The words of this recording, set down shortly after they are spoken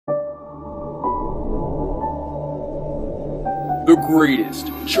The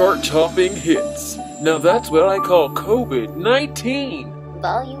greatest chart-topping hits. Now that's what I call COVID-19.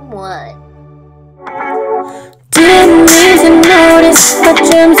 Volume 1. Didn't even notice my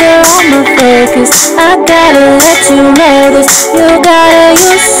germs are on my focus. I gotta let you know this. You gotta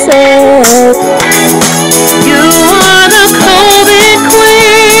yourself. You are the COVID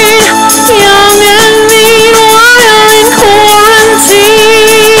queen, young and mean while in quarantine.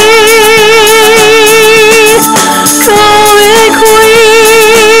 COVID queen.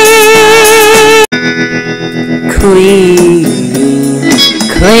 Clean,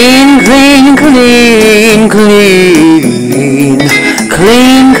 clean, clean, clean, clean,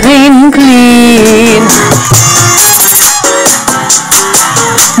 clean, clean, clean.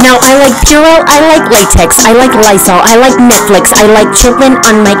 Now I like Puro, I like latex, I like Lysol, I like Netflix, I like chillin'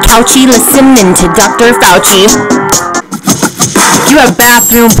 on my couchy listening to Dr. Fauci. You have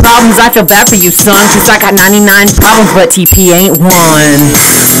bathroom problems, I feel bad for you, son, 'cause I got 99 problems, but TP ain't one.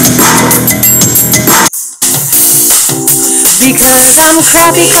 Because I'm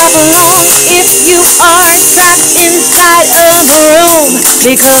crappy, clap along if you are trapped inside of a room.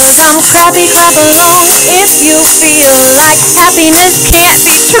 Because I'm crappy, clap along if you feel like happiness can't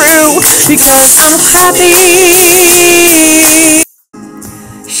be true. Because I'm crappy.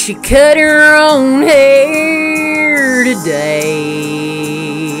 She cut her own hair today.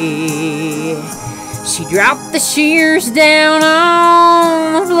 She dropped the shears down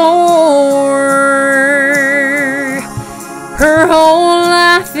on the floor. Her whole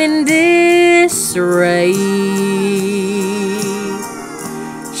life in disarray.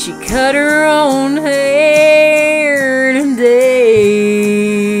 She cut her own hair today.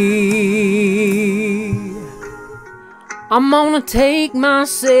 I'm gonna take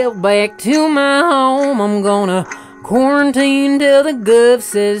myself back to my home. I'm gonna quarantine till the gov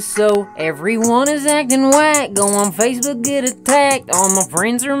says so. Everyone is acting whack. Go on Facebook, get attacked. All my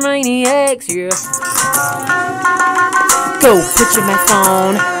friends are maniacs, yeah. Go put your mask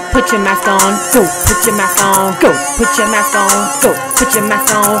on, put your mask on, go put your mask on, go put your mask on, go put your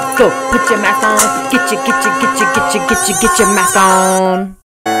mask on, go put your mask on, get your mask on.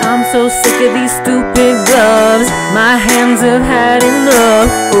 I'm so sick of these stupid gloves, my hands have had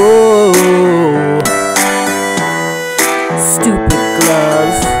enough, oh, stupid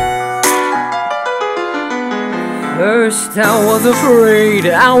gloves. First I was afraid,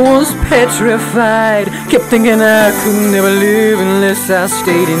 I was petrified. Kept thinking I could never live unless I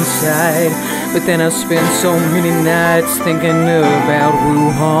stayed inside. But then I spent so many nights thinking about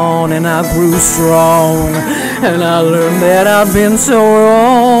Wuhan, and I grew strong, and I learned that I've been so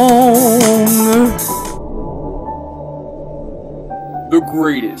wrong. The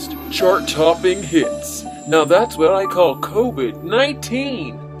greatest chart-topping hits. Now that's what I call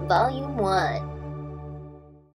COVID-19. Volume 1.